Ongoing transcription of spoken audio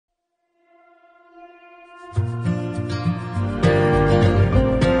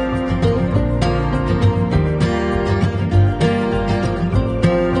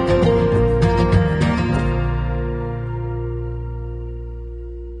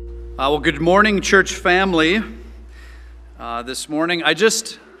Well, good morning, church family. This morning, I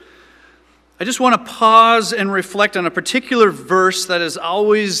just want to pause and reflect on a particular verse that has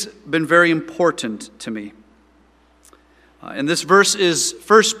always been very important to me. And this verse is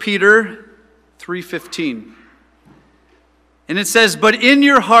 1 Peter 3:15. And it says, "But in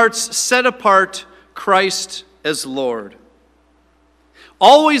your hearts set apart Christ as Lord.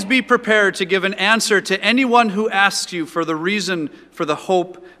 Always be prepared to give an answer to anyone who asks you for the reason for the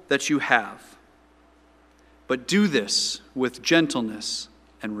hope that you have. But do this with gentleness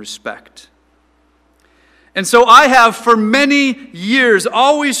and respect." And so I have for many years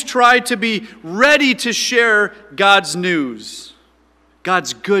always tried to be ready to share God's news,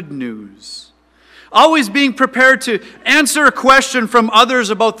 God's good news. Always being prepared to answer a question from others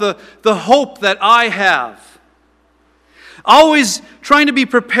about the hope that I have. Always trying to be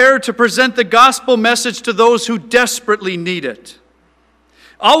prepared to present the gospel message to those who desperately need it.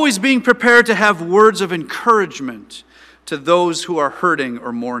 Always being prepared to have words of encouragement to those who are hurting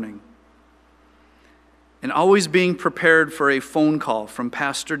or mourning. And always being prepared for a phone call from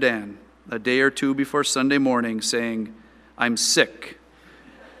Pastor Dan a day or two before Sunday morning saying, "I'm sick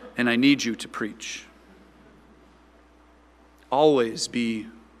and I need you to preach." Always be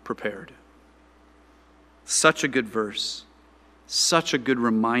prepared. Such a good verse. Such a good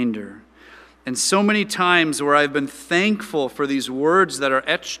reminder. And so many times where I've been thankful for these words that are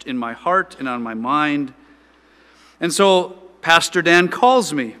etched in my heart and on my mind. And so Pastor Dan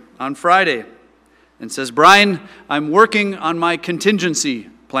calls me on Friday and says, "Bryan, I'm working on my contingency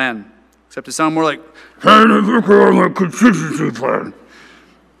plan." Except it sounded more like, "I'm working on my contingency plan."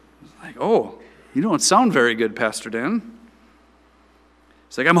 Like, "Oh, you don't sound very good, Pastor Dan."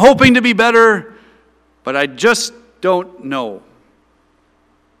 It's like, "I'm hoping to be better, but I just don't know."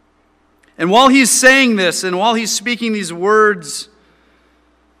 And while he's saying this, and while he's speaking these words,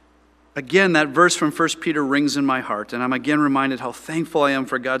 again, that verse from 1 Peter rings in my heart. And I'm again reminded how thankful I am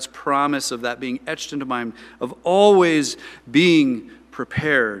for God's promise of that being etched into my mind, of always being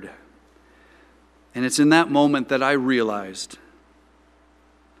prepared. And it's in that moment that I realized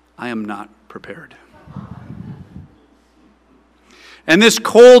I am not prepared. And this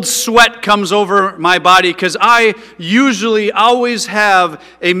cold sweat comes over my body because I usually always have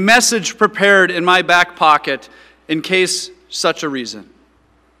a message prepared in my back pocket in case such a reason.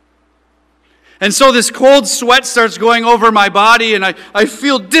 And so this cold sweat starts going over my body and I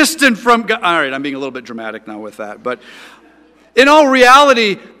feel distant from God. All right, I'm being a little bit dramatic now with that. But in all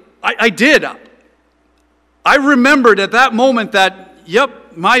reality, I did. I remembered at that moment that,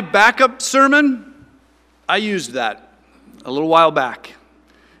 yep, my backup sermon, I used that a little while back.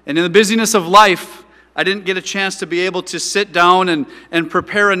 And in the busyness of life, I didn't get a chance to be able to sit down and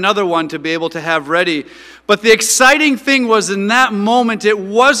prepare another one to be able to have ready. But the exciting thing was in that moment, it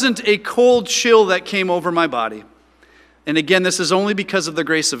wasn't a cold chill that came over my body. And again, this is only because of the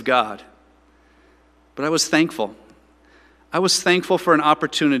grace of God. But I was thankful. I was thankful for an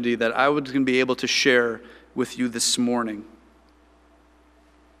opportunity that I was going to be able to share with you this morning.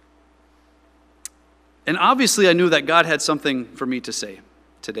 And obviously I knew that God had something for me to say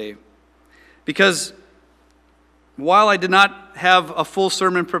today. Because while I did not have a full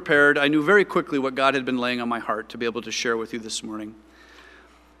sermon prepared, I knew very quickly what God had been laying on my heart to be able to share with you this morning.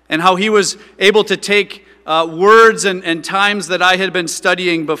 And how he was able to take words and times that I had been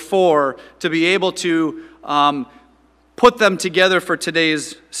studying before to be able to put them together for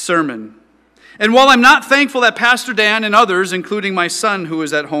today's sermon. And while I'm not thankful that Pastor Dan and others, including my son who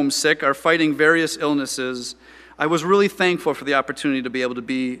is at home sick, are fighting various illnesses, I was really thankful for the opportunity to be able to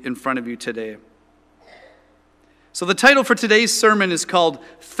be in front of you today. So the title for today's sermon is called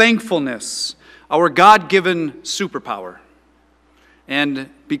Thankfulness, Our God-Given Superpower. And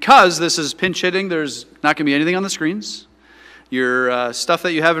because this is pinch hitting, there's not going to be anything on the screens. Your stuff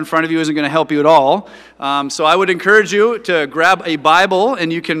that you have in front of you isn't going to help you at all. So I would encourage you to grab a Bible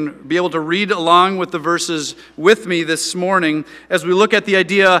and you can be able to read along with the verses with me this morning as we look at the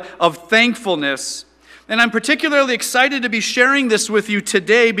idea of thankfulness. And I'm particularly excited to be sharing this with you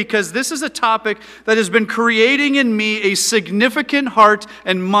today because this is a topic that has been creating in me a significant heart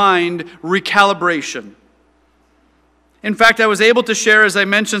and mind recalibration. In fact, I was able to share, as I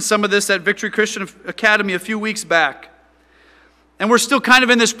mentioned, some of this at Victory Christian Academy a few weeks back. And we're still kind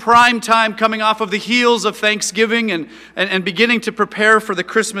of in this prime time coming off of the heels of Thanksgiving and beginning to prepare for the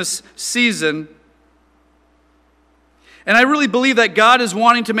Christmas season. And I really believe that God is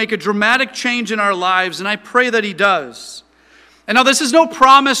wanting to make a dramatic change in our lives, and I pray that he does. And now this is no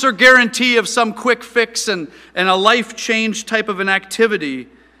promise or guarantee of some quick fix and a life change type of an activity,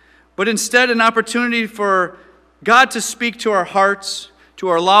 but instead an opportunity for God to speak to our hearts,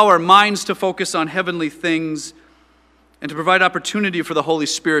 to allow our minds to focus on heavenly things, and to provide opportunity for the Holy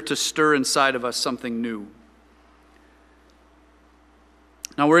Spirit to stir inside of us something new.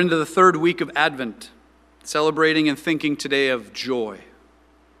 Now we're into the third week of Advent, celebrating and thinking today of joy.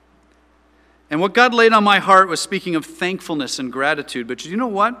 And what God laid on my heart was speaking of thankfulness and gratitude. But you know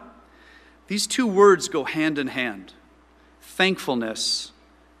what? These two words go hand in hand. Thankfulness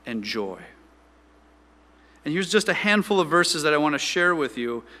and joy. And here's just a handful of verses that I want to share with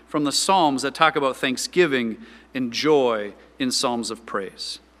you from the Psalms that talk about thanksgiving and joy in Psalms of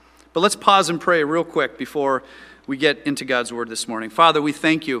praise. But let's pause and pray real quick before we get into God's word this morning. Father, we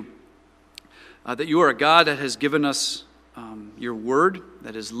thank you that you are a God that has given us your word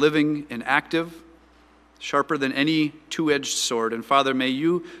that is living and active, sharper than any two-edged sword. And Father, may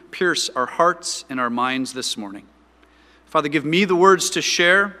you pierce our hearts and our minds this morning. Father, give me the words to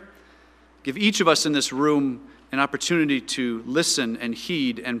share. Give each of us in this room an opportunity to listen and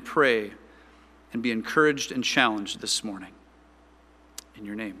heed and pray and be encouraged and challenged this morning. In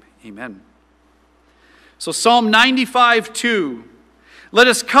your name, amen. So Psalm 95:2, let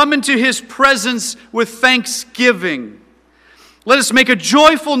us come into his presence with thanksgiving. Let us make a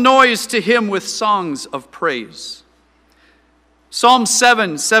joyful noise to him with songs of praise. Psalm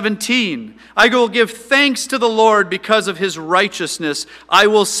 7:17, I will give thanks to the Lord because of his righteousness. I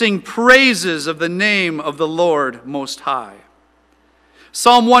will sing praises of the name of the Lord Most High.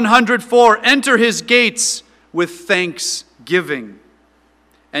 Psalm 104, enter his gates with thanksgiving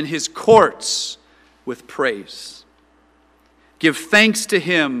and his courts with praise. Give thanks to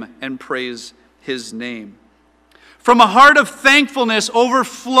him and praise his name. From a heart of thankfulness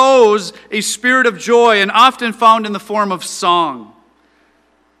overflows a spirit of joy, and often found in the form of song.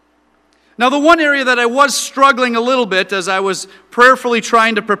 Now, the one area that I was struggling a little bit as I was prayerfully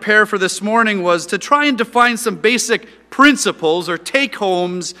trying to prepare for this morning was to try and define some basic principles or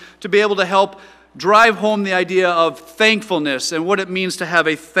take-homes to be able to help drive home the idea of thankfulness and what it means to have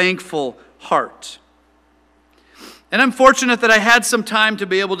a thankful heart. And I'm fortunate that I had some time to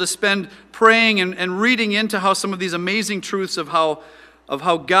be able to spend praying and reading into how some of these amazing truths of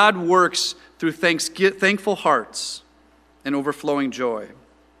how God works through thankful hearts and overflowing joy.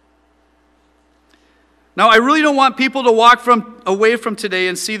 Now, I really don't want people to walk away from today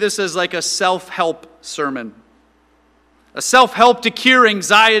and see this as like a self-help sermon. A self-help to cure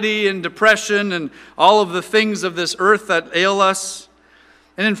anxiety and depression and all of the things of this earth that ail us.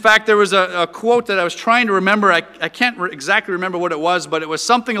 And in fact, there was a quote that I was trying to remember. I can't exactly remember what it was, but it was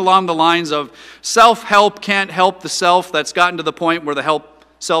something along the lines of self-help can't help the self that's gotten to the point where the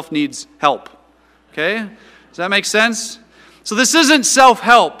self needs help. Okay? Does that make sense? So this isn't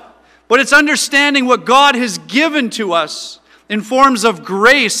self-help, but it's understanding what God has given to us in forms of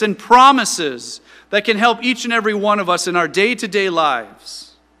grace and promises that can help each and every one of us in our day-to-day lives.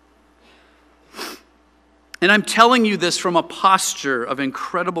 And I'm telling you this from a posture of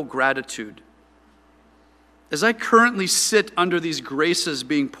incredible gratitude. As I currently sit under these graces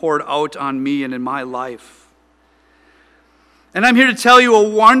being poured out on me and in my life. And I'm here to tell you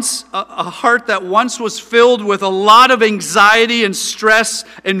a heart that once was filled with a lot of anxiety and stress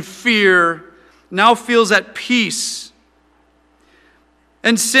and fear now feels at peace.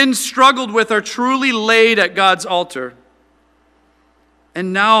 And sins struggled with are truly laid at God's altar.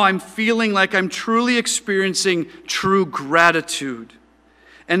 And now I'm feeling like I'm truly experiencing true gratitude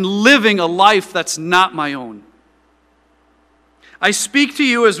and living a life that's not my own. I speak to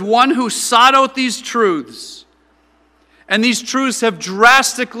you as one who sought out these truths, and these truths have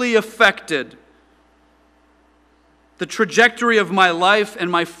drastically affected the trajectory of my life and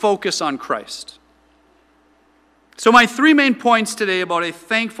my focus on Christ. So my three main points today about a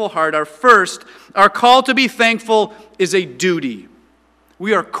thankful heart are: first, our call to be thankful is a duty.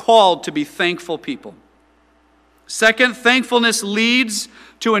 We are called to be thankful people. Second, thankfulness leads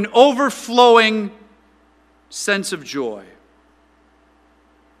to an overflowing sense of joy.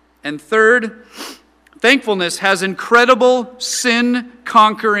 And third, thankfulness has incredible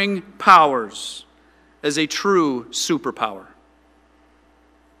sin-conquering powers as a true superpower.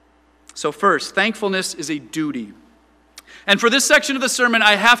 So first, thankfulness is a duty. And for this section of the sermon,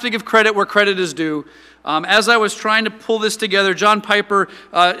 I have to give credit where credit is due. As I was trying to pull this together, John Piper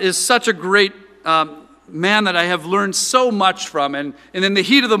is such a great man that I have learned so much from. And in the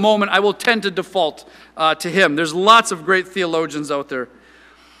heat of the moment, I will tend to default to him. There's lots of great theologians out there.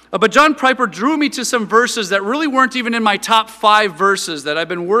 But John Piper drew me to some verses that really weren't even in my top 5 verses that I've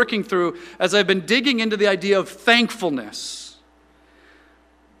been working through as I've been digging into the idea of thankfulness.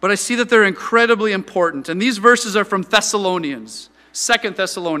 But I see that they're incredibly important. And these verses are from Thessalonians, 2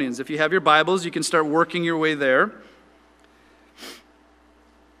 Thessalonians. If you have your Bibles, you can start working your way there.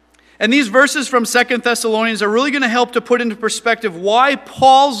 And these verses from 2 Thessalonians are really going to help to put into perspective why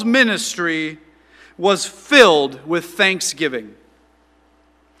Paul's ministry was filled with thanksgiving.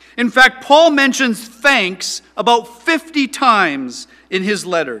 In fact, Paul mentions thanks about 50 times in his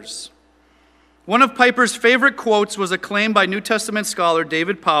letters. One of Piper's favorite quotes was acclaimed by New Testament scholar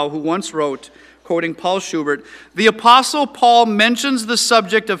David Powell, who once wrote, quoting Paul Schubert, "The Apostle Paul mentions the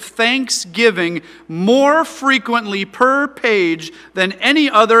subject of thanksgiving more frequently per page than any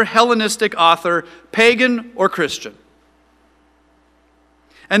other Hellenistic author, pagan or Christian."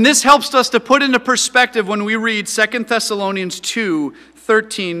 And this helps us to put into perspective when we read 2 Thessalonians 2,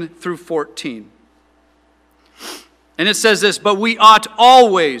 13 through 14. And it says this, "But we ought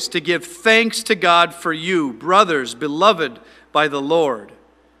always to give thanks to God for you, brothers, beloved by the Lord."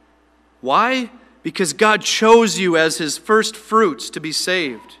 Why? Because God chose you as his first fruits to be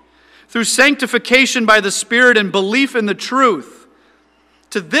saved, through sanctification by the Spirit and belief in the truth.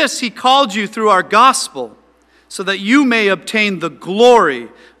 To this he called you through our gospel, so that you may obtain the glory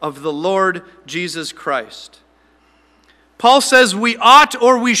of the Lord Jesus Christ. Paul says we ought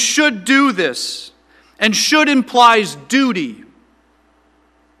or we should do this, and should implies duty.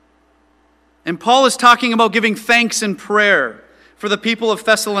 And Paul is talking about giving thanks in prayer for the people of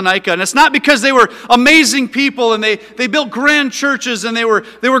Thessalonica. And it's not because they were amazing people and they built grand churches and they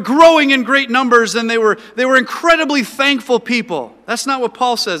were growing in great numbers and they were incredibly thankful people. That's not what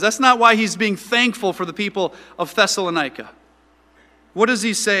Paul says. That's not why he's being thankful for the people of Thessalonica. What does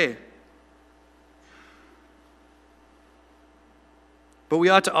he say? "But we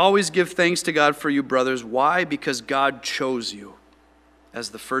ought to always give thanks to God for you, brothers." Why? Because God chose you as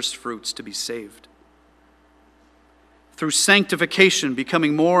the first fruits to be saved, through sanctification,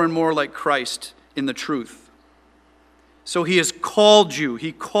 becoming more and more like Christ in the truth. So he has called you,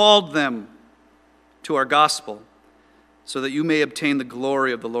 he called them to our gospel, so that you may obtain the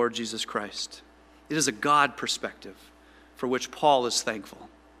glory of the Lord Jesus Christ. It is a God perspective for which Paul is thankful.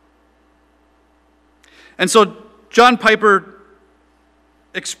 And so John Piper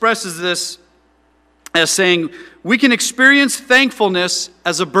expresses this as saying, we can experience thankfulness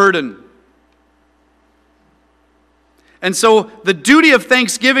as a burden. And so the duty of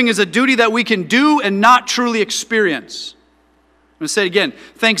thanksgiving is a duty that we can do and not truly experience. I'm going to say it again.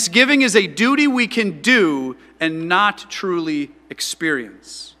 Thanksgiving is a duty we can do and not truly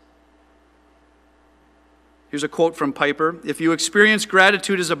experience. Here's a quote from Piper. "If you experience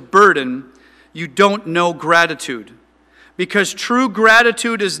gratitude as a burden, you don't know gratitude. Because true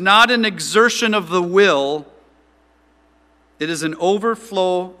gratitude is not an exertion of the will, it is an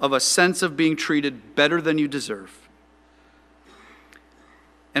overflow of a sense of being treated better than you deserve."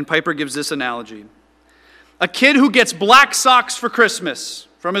 And Piper gives this analogy. A kid who gets black socks for Christmas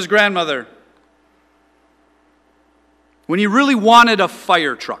from his grandmother, when he really wanted a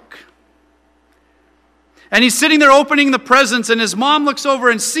fire truck. And he's sitting there opening the presents, and his mom looks over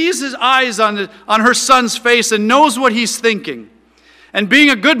and sees his eyes on her son's face and knows what he's thinking. And being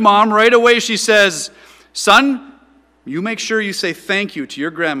a good mom, right away she says, "Son, you make sure you say thank you to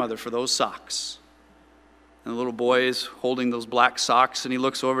your grandmother for those socks." And the little boy is holding those black socks, and he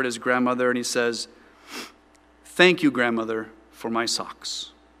looks over at his grandmother and he says, "Thank you, grandmother, for my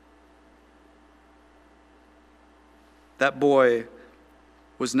socks." That boy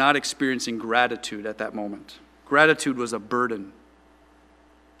was not experiencing gratitude at that moment. Gratitude was a burden.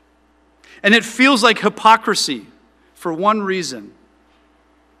 And it feels like hypocrisy for one reason.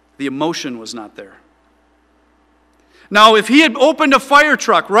 The emotion was not there. Now, if he had opened a fire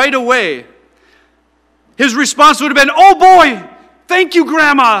truck right away, his response would have been, "Oh boy, thank you,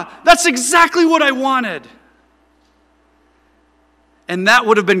 Grandma. That's exactly what I wanted." And that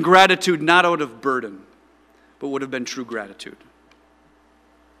would have been gratitude not out of burden, but would have been true gratitude.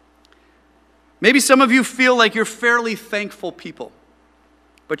 Maybe some of you feel like you're fairly thankful people,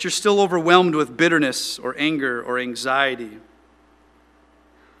 but you're still overwhelmed with bitterness or anger or anxiety.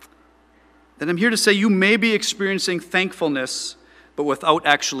 Then I'm here to say you may be experiencing thankfulness, but without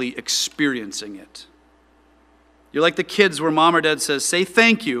actually experiencing it. You're like the kids where mom or dad says, "Say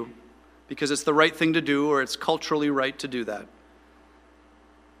thank you," because it's the right thing to do or it's culturally right to do that.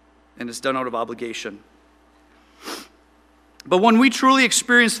 And it's done out of obligation. But when we truly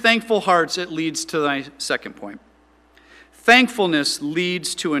experience thankful hearts, it leads to my second point. Thankfulness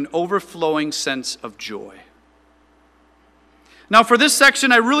leads to an overflowing sense of joy. Now, for this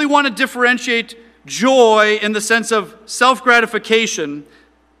section, I really want to differentiate joy in the sense of self-gratification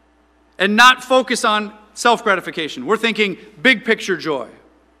and not focus on self-gratification. We're thinking big picture joy.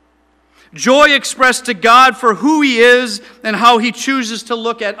 Joy expressed to God for who He is and how He chooses to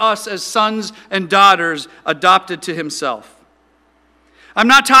look at us as sons and daughters adopted to Himself. I'm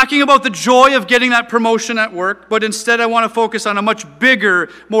not talking about the joy of getting that promotion at work, but instead I want to focus on a much bigger,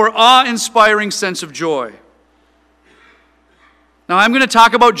 more awe-inspiring sense of joy. Now, I'm going to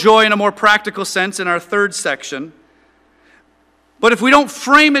talk about joy in a more practical sense in our third section. But if we don't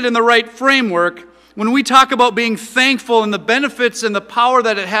frame it in the right framework, when we talk about being thankful and the benefits and the power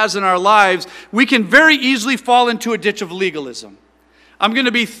that it has in our lives, we can very easily fall into a ditch of legalism. I'm going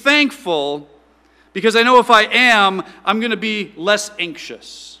to be thankful because I know if I am, I'm going to be less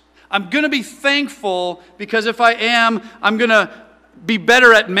anxious. I'm going to be thankful because if I am, I'm going to be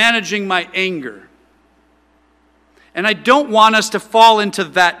better at managing my anger. And I don't want us to fall into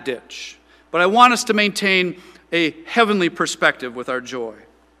that ditch, but I want us to maintain a heavenly perspective with our joy.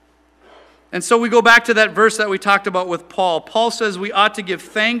 And so we go back to that verse that we talked about with Paul. Paul says we ought to give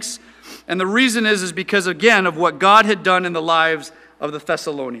thanks, and the reason is because, again, of what God had done in the lives of the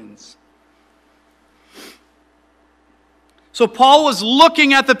Thessalonians. So Paul was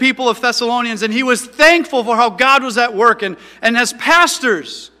looking at the people of Thessalonians, and he was thankful for how God was at work. And as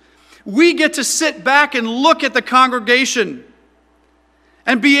pastors, we get to sit back and look at the congregation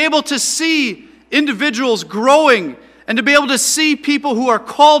and be able to see individuals growing and to be able to see people who are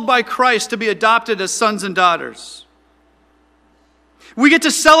called by Christ to be adopted as sons and daughters. We get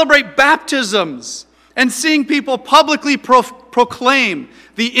to celebrate baptisms and seeing people publicly proclaim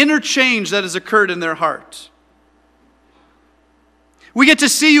the inner change that has occurred in their heart. We get to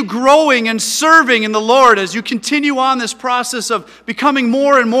see you growing and serving in the Lord as you continue on this process of becoming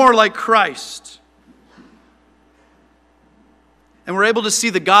more and more like Christ. And we're able to see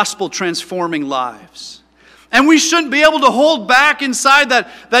the gospel transforming lives. And we shouldn't be able to hold back inside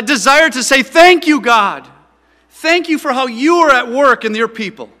that desire to say, thank you, God. Thank you for how you are at work in your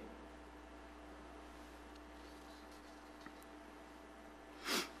people.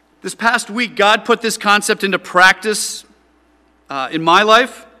 This past week, God put this concept into practice in my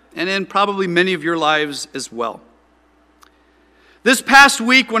life and in probably many of your lives as well. This past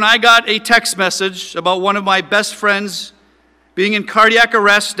week, when I got a text message about one of my best friends being in cardiac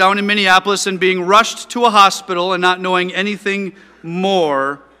arrest down in Minneapolis and being rushed to a hospital and not knowing anything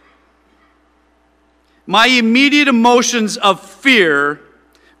more, my immediate emotions of fear,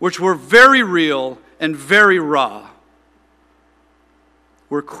 which were very real and very raw,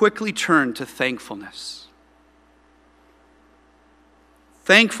 were quickly turned to thankfulness.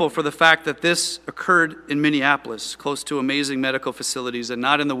 Thankful for the fact that this occurred in Minneapolis, close to amazing medical facilities, and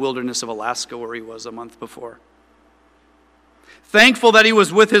not in the wilderness of Alaska where he was a month before. Thankful that he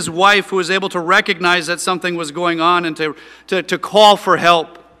was with his wife, who was able to recognize that something was going on and to call for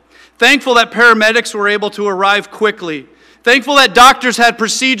help. Thankful that paramedics were able to arrive quickly. Thankful that doctors had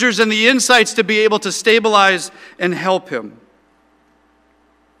procedures and the insights to be able to stabilize and help him.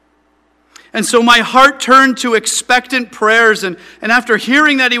 And so my heart turned to expectant prayers, and after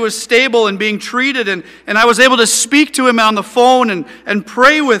hearing that he was stable and being treated, and I was able to speak to him on the phone and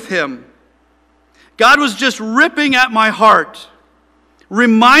pray with him, God was just ripping at my heart,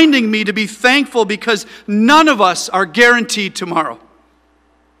 reminding me to be thankful because none of us are guaranteed tomorrow.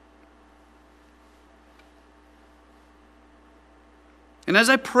 And as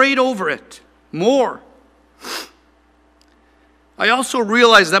I prayed over it more, I also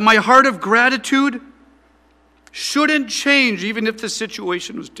realized that my heart of gratitude shouldn't change even if the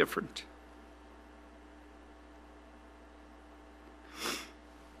situation was different.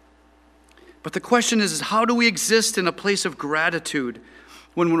 But the question is how do we exist in a place of gratitude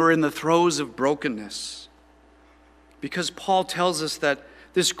when we're in the throes of brokenness? Because Paul tells us that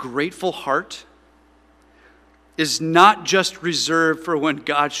this grateful heart is not just reserved for when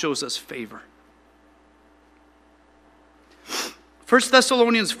God shows us favor. 1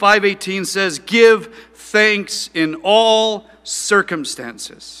 Thessalonians 5:18 says, "Give thanks in all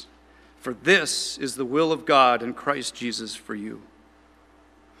circumstances, for this is the will of God in Christ Jesus for you."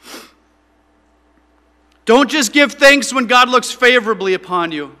 Don't just give thanks when God looks favorably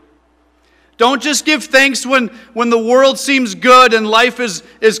upon you. Don't just give thanks when the world seems good and life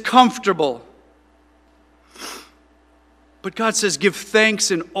is comfortable. But God says, give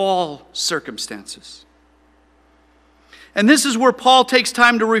thanks in all circumstances. And this is where Paul takes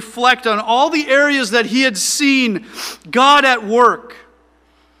time to reflect on all the areas that he had seen God at work.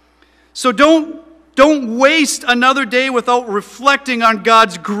 So don't waste another day without reflecting on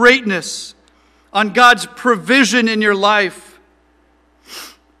God's greatness, on God's provision in your life.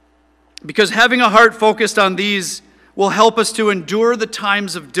 Because having a heart focused on these will help us to endure the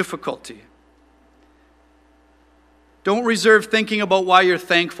times of difficulty. Don't reserve thinking about why you're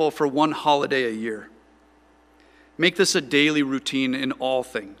thankful for one holiday a year. Make this a daily routine in all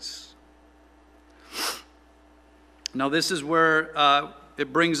things. Now, this is where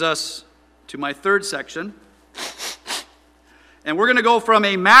it brings us to my third section. And we're going to go from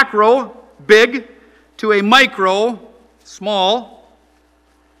a macro, big, to a micro, small,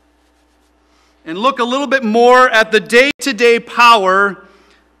 and look a little bit more at the day-to-day power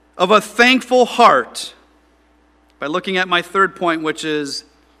of a thankful heart by looking at my third point, which is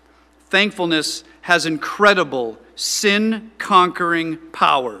thankfulness has incredible sin-conquering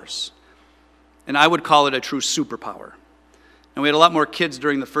powers. And I would call it a true superpower. And we had a lot more kids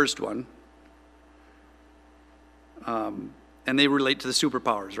during the first one. And they relate to the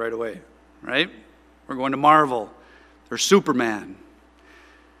superpowers right away, right? We're going to Marvel or Superman.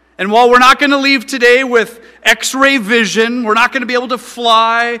 And while we're not going to leave today with X-ray vision, we're not going to be able to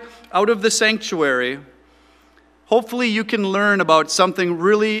fly out of the sanctuary, hopefully you can learn about something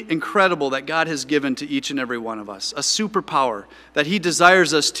really incredible that God has given to each and every one of us, a superpower that He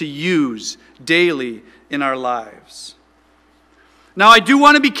desires us to use daily in our lives. Now, I do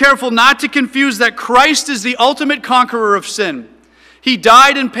want to be careful not to confuse that Christ is the ultimate conqueror of sin. He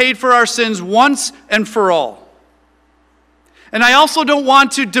died and paid for our sins once and for all. And I also don't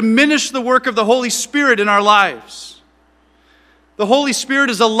want to diminish the work of the Holy Spirit in our lives. The Holy Spirit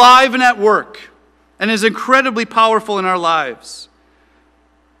is alive and at work and is incredibly powerful in our lives.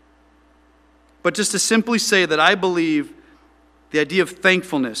 But just to simply say that I believe the idea of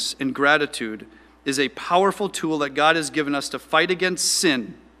thankfulness and gratitude is a powerful tool that God has given us to fight against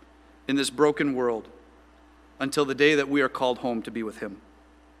sin in this broken world until the day that we are called home to be with Him.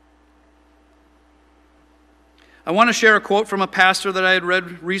 I want to share a quote from a pastor that I had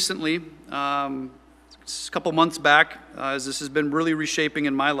read recently, a couple months back, as this has been really reshaping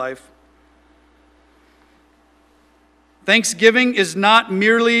in my life. Thanksgiving is not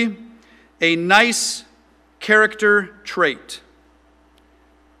merely a nice character trait.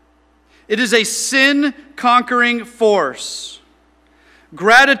 It is a sin-conquering force.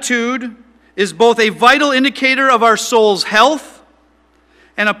 Gratitude is both a vital indicator of our soul's health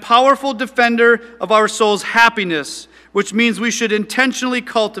and a powerful defender of our soul's happiness, which means we should intentionally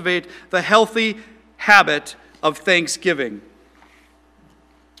cultivate the healthy habit of thanksgiving.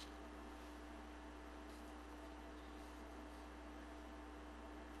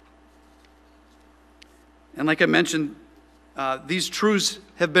 And like I mentioned, these truths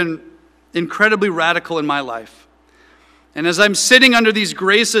have been incredibly radical in my life. And as I'm sitting under these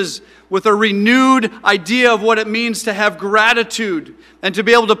graces with a renewed idea of what it means to have gratitude and to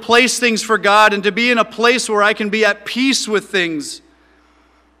be able to place things for God and to be in a place where I can be at peace with things,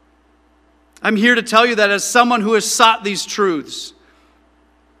 I'm here to tell you that as someone who has sought these truths,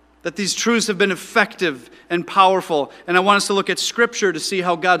 that these truths have been effective and powerful. And I want us to look at Scripture to see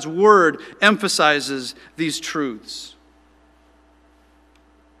how God's Word emphasizes these truths.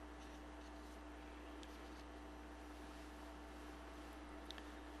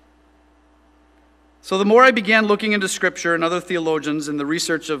 So the more I began looking into Scripture and other theologians and the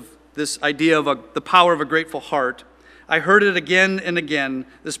research of this idea of the power of a grateful heart, I heard it again and again,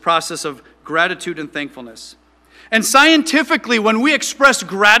 this process of gratitude and thankfulness. And scientifically, when we express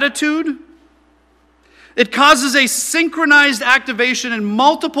gratitude, it causes a synchronized activation in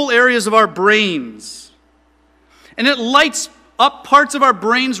multiple areas of our brains. And it lights up parts of our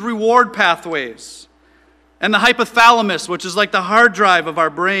brain's reward pathways and the hypothalamus, which is like the hard drive of our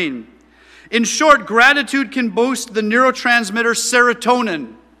brain. In short, gratitude can boost the neurotransmitter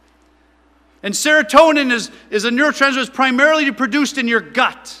serotonin. And serotonin is a neurotransmitter that's primarily produced in your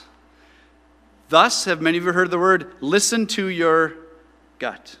gut. Thus, have many of you heard the word, listen to your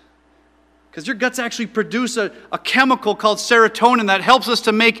gut? Because your guts actually produce a chemical called serotonin that helps us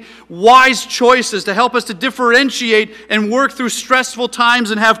to make wise choices, to help us to differentiate and work through stressful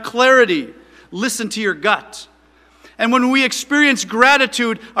times and have clarity. Listen to your gut. And when we experience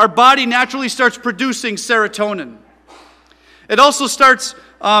gratitude, our body naturally starts producing serotonin. It also starts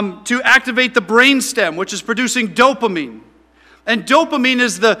to activate the brainstem, which is producing dopamine. And dopamine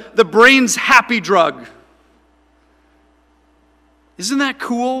is the brain's happy drug. Isn't that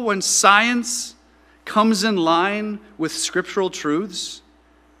cool when science comes in line with scriptural truths?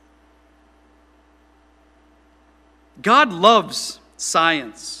 God loves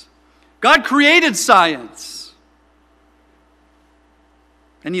science. God created science.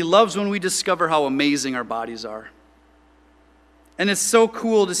 And He loves when we discover how amazing our bodies are. And it's so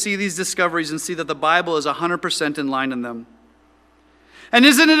cool to see these discoveries and see that the Bible is 100% in line in them. And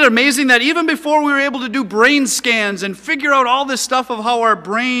isn't it amazing that even before we were able to do brain scans and figure out all this stuff of how our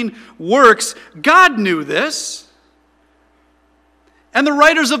brain works, God knew this. And the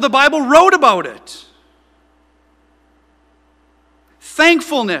writers of the Bible wrote about it.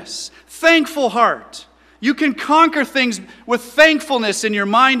 Thankfulness, thankful heart. You can conquer things with thankfulness in your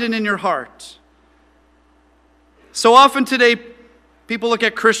mind and in your heart. So often today, people look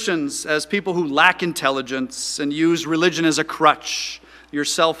at Christians as people who lack intelligence and use religion as a crutch, your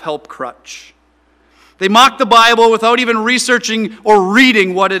self-help crutch. They mock the Bible without even researching or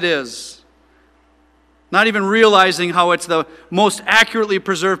reading what it is, not even realizing how it's the most accurately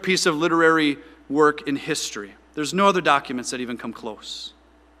preserved piece of literary work in history. There's no other documents that even come close.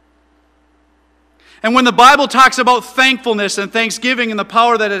 And when the Bible talks about thankfulness and thanksgiving and the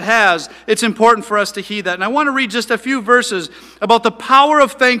power that it has, it's important for us to heed that. And I want to read just a few verses about the power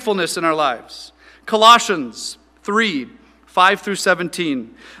of thankfulness in our lives. Colossians 3, 5 through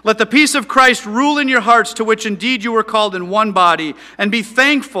 17. Let the peace of Christ rule in your hearts, to which indeed you were called in one body, and be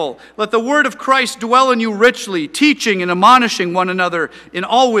thankful. Let the word of Christ dwell in you richly, teaching and admonishing one another in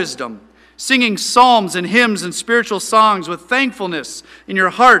all wisdom, singing psalms and hymns and spiritual songs with thankfulness in your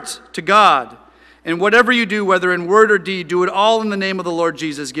heart to God. And whatever you do, whether in word or deed, do it all in the name of the Lord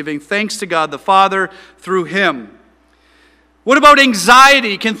Jesus, giving thanks to God the Father through him. What about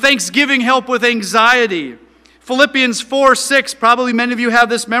anxiety? Can thanksgiving help with anxiety? Philippians 4, 6, probably many of you have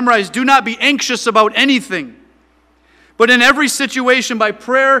this memorized. Do not be anxious about anything, but in every situation by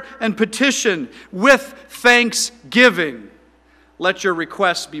prayer and petition with thanksgiving, let your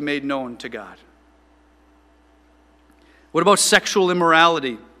requests be made known to God. What about sexual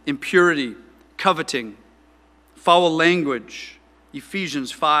immorality, impurity, coveting, foul language?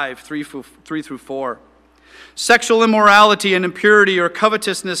 Ephesians 5, 3 through 4. Sexual immorality and impurity or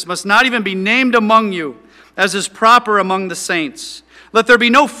covetousness must not even be named among you, as is proper among the saints. Let there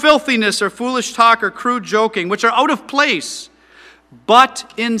be no filthiness or foolish talk or crude joking, which are out of place,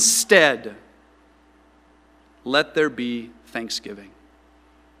 but instead, let there be thanksgiving.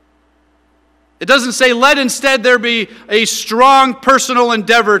 It doesn't say, let instead there be a strong personal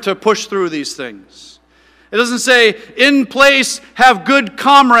endeavor to push through these things. It doesn't say, in place, have good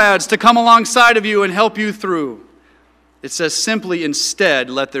comrades to come alongside of you and help you through. It says simply, instead,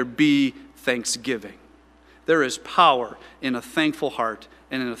 let there be thanksgiving. There is power in a thankful heart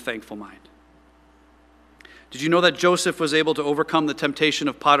and in a thankful mind. Did you know that Joseph was able to overcome the temptation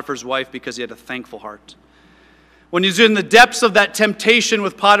of Potiphar's wife because he had a thankful heart? When he was in the depths of that temptation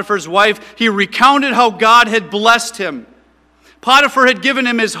with Potiphar's wife, he recounted how God had blessed him. Potiphar had given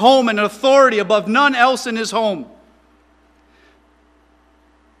him his home and authority above none else in his home.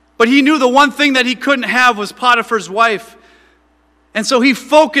 But he knew the one thing that he couldn't have was Potiphar's wife. And so he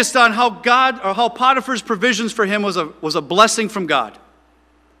focused on how Potiphar's provisions for him was a blessing from God.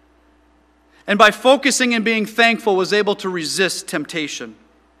 And by focusing and being thankful, was able to resist temptation.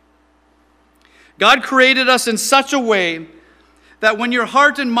 God created us in such a way that when your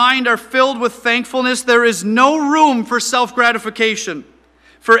heart and mind are filled with thankfulness, there is no room for self-gratification,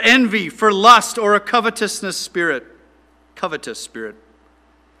 for envy, for lust, or a covetous spirit,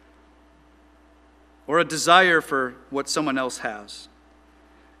 or a desire for what someone else has.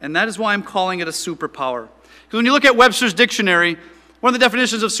 And that is why I'm calling it a superpower. Because when you look at Webster's dictionary, one of the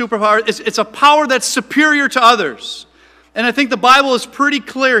definitions of superpower is it's a power that's superior to others. And I think the Bible is pretty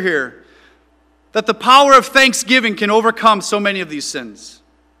clear here that the power of thanksgiving can overcome so many of these sins.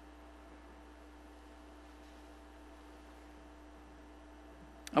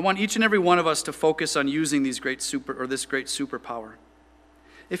 I want each and every one of us to focus on using this great superpower.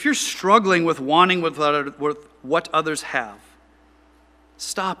 If you're struggling with wanting what others have,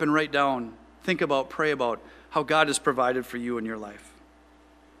 stop and write down, think about, pray about how God has provided for you in your life.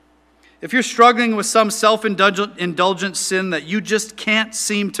 If you're struggling with some self-indulgent sin that you just can't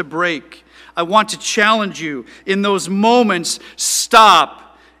seem to break, I want to challenge you in those moments,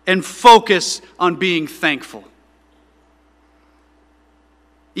 stop and focus on being thankful.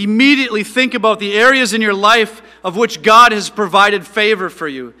 Immediately think about the areas in your life of which God has provided favor for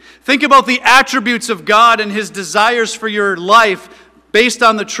you. Think about the attributes of God and His desires for your life based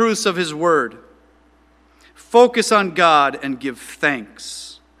on the truths of His Word. Focus on God and give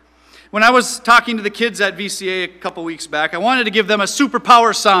thanks. When I was talking to the kids at VCA a couple weeks back, I wanted to give them a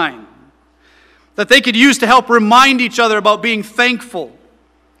superpower sign that they could use to help remind each other about being thankful.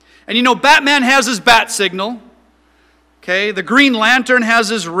 And you know, Batman has his bat signal. Okay, the Green Lantern has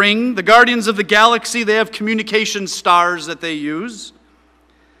his ring. The Guardians of the Galaxy, they have communication stars that they use.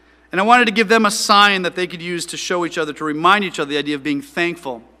 And I wanted to give them a sign that they could use to show each other, to remind each other the idea of being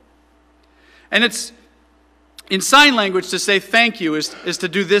thankful. And it's in sign language to say thank you is to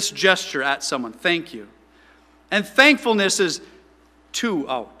do this gesture at someone, thank you. And thankfulness is to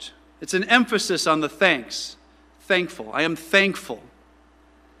out. It's an emphasis on the thanks. Thankful. I am thankful.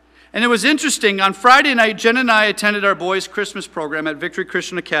 And it was interesting. On Friday night, Jen and I attended our boys' Christmas program at Victory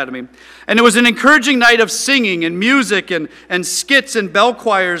Christian Academy. And it was an encouraging night of singing and music and skits and bell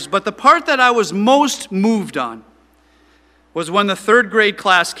choirs. But the part that I was most moved on was when the third grade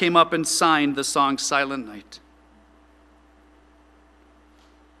class came up and signed the song Silent Night.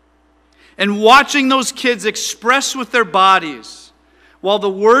 And watching those kids express with their bodies while the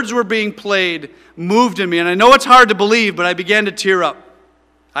words were being played moved in me. And I know it's hard to believe, but I began to tear up.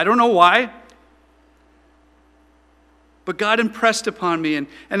 I don't know why, but God impressed upon me. And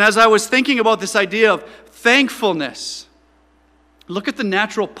as I was thinking about this idea of thankfulness, look at the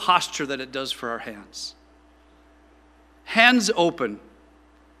natural posture that it does for our hands. Hands open,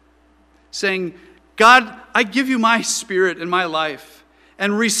 saying, God, I give you my spirit in my life,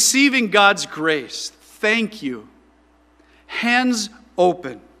 and receiving God's grace. Thank you. Hands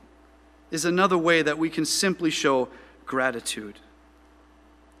open is another way that we can simply show gratitude.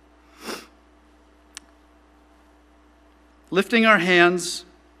 Lifting our hands,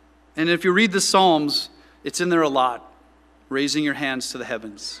 and if you read the Psalms, it's in there a lot. Raising your hands to the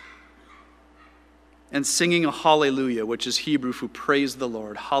heavens. And singing a hallelujah, which is Hebrew for praise the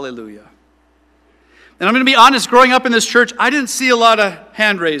Lord. Hallelujah. And I'm going to be honest, growing up in this church, I didn't see a lot of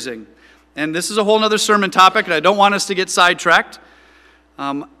hand raising. And this is a whole other sermon topic, and I don't want us to get sidetracked.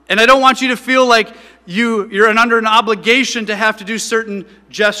 And I don't want you to feel like you're under an obligation to have to do certain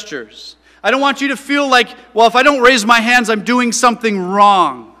gestures. I don't want you to feel like, well, if I don't raise my hands, I'm doing something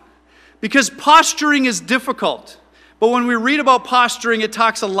wrong. Because posturing is difficult. But when we read about posturing, it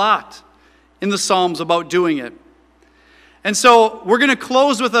talks a lot in the Psalms about doing it. And so we're going to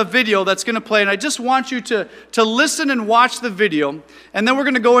close with a video that's going to play. And I just want you to listen and watch the video. And then we're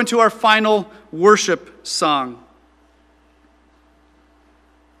going to go into our final worship song.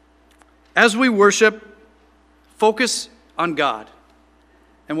 As we worship, focus on God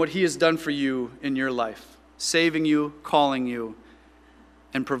and what He has done for you in your life, saving you, calling you,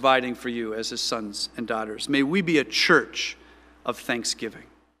 and providing for you as His sons and daughters. May we be a church of thanksgiving.